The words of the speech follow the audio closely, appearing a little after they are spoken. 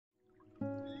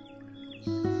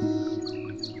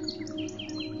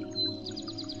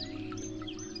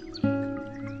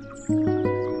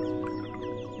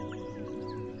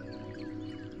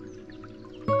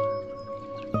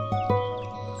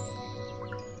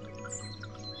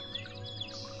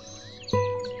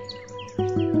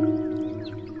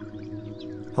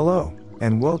Hello,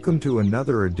 and welcome to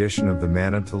another edition of the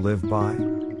Manna-to-live-by,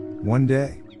 one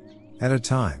day at a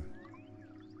time.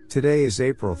 Today is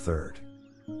April 3rd.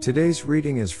 Today's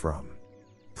reading is from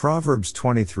Proverbs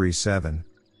 23:7.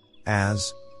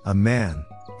 As a man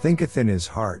thinketh in his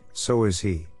heart, so is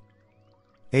he.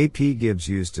 A.P. Gibbs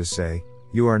used to say,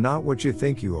 "You are not what you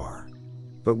think you are,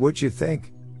 but what you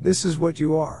think, this is what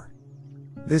you are."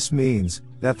 This means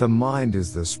that the mind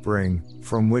is the spring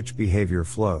from which behavior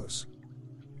flows.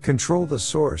 Control the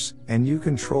source, and you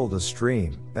control the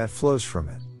stream that flows from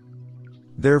it.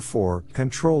 Therefore,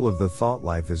 control of the thought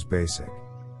life is basic.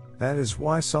 That is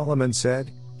why Solomon said,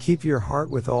 "Keep your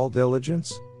heart with all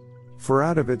diligence, for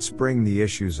out of it spring the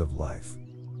issues of life."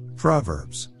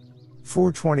 Proverbs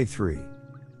 4:23.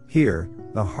 Here,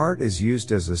 the heart is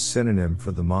used as a synonym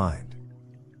for the mind.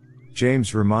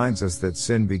 James reminds us that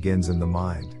sin begins in the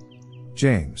mind.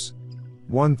 James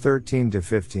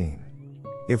 1:13-15.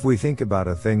 If we think about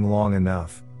a thing long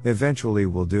enough, eventually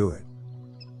we'll do it.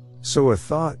 Sow a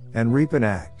thought, and reap an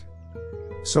act.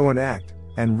 Sow an act,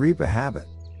 and reap a habit.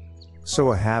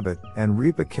 Sow a habit, and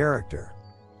reap a character.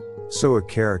 Sow a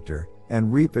character,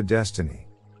 and reap a destiny.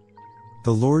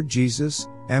 The Lord Jesus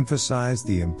emphasized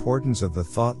the importance of the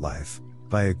thought life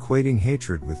by equating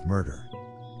hatred with murder.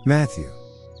 Matthew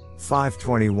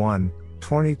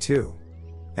 5:21-22.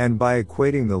 And by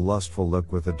equating the lustful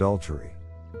look with adultery.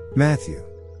 Matthew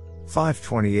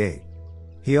 5:28.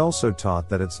 He also taught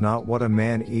that it's not what a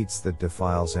man eats that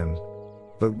defiles him,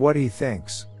 but what he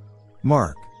thinks.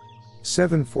 Mark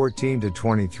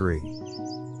 7:14-23.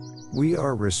 We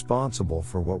are responsible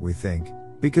for what we think,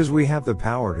 because we have the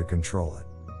power to control it.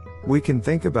 We can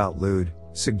think about lewd,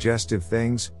 suggestive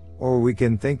things, or we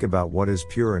can think about what is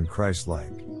pure and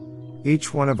Christ-like.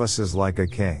 Each one of us is like a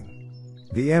king.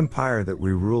 The empire that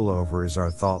we rule over is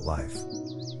our thought life.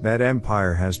 That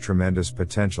empire has tremendous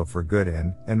potential for good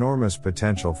and enormous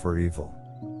potential for evil.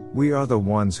 We are the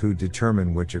ones who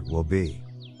determine which it will be.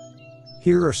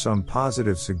 Here are some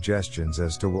positive suggestions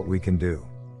as to what we can do.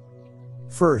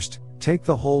 First, take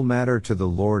the whole matter to the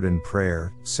Lord in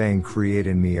prayer, saying, "Create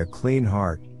in me a clean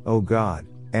heart, O God,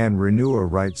 and renew a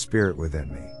right spirit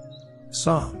within me."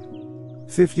 Psalm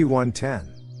 51:10.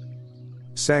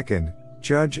 Second,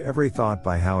 judge every thought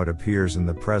by how it appears in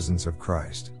the presence of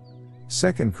Christ.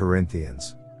 2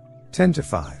 Corinthians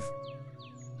 10:5.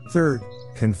 Third,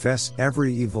 confess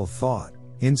every evil thought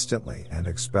instantly and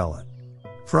expel it.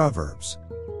 Proverbs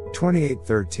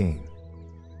 28:13.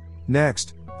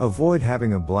 Next, avoid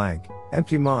having a blank,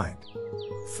 empty mind.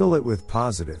 Fill it with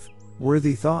positive,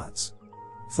 worthy thoughts.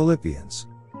 Philippians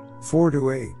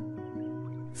 4:8.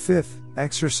 Fifth,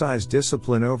 exercise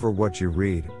discipline over what you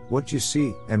read, what you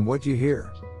see, and what you hear.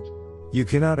 You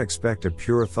cannot expect a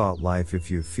pure thought life if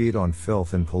you feed on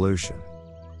filth and pollution.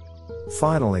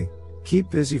 Finally, keep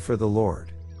busy for the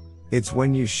Lord. It's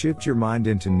when you shift your mind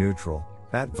into neutral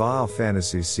that vile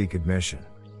fantasies seek admission.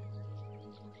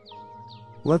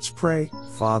 Let's pray.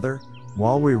 Father,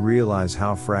 while we realize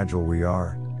how fragile we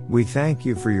are, we thank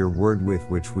you for your word with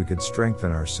which we could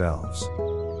strengthen ourselves.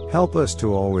 Help us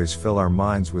to always fill our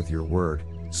minds with your word,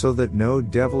 so that no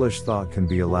devilish thought can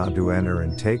be allowed to enter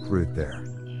and take root there.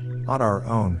 On our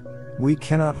own, we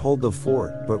cannot hold the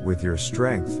fort, but with your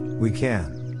strength, we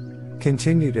can.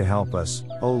 Continue to help us,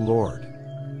 O Lord.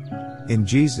 In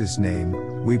Jesus'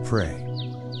 name, we pray.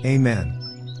 Amen.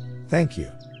 Thank you.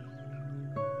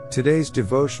 Today's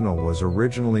devotional was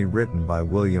originally written by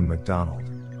William MacDonald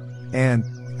and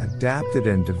adapted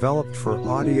and developed for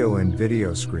audio and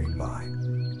video screen by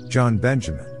John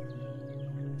Benjamin.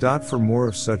 For more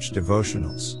of such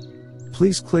devotionals,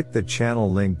 please click the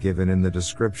channel link given in the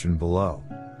description below.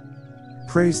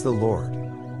 Praise the Lord.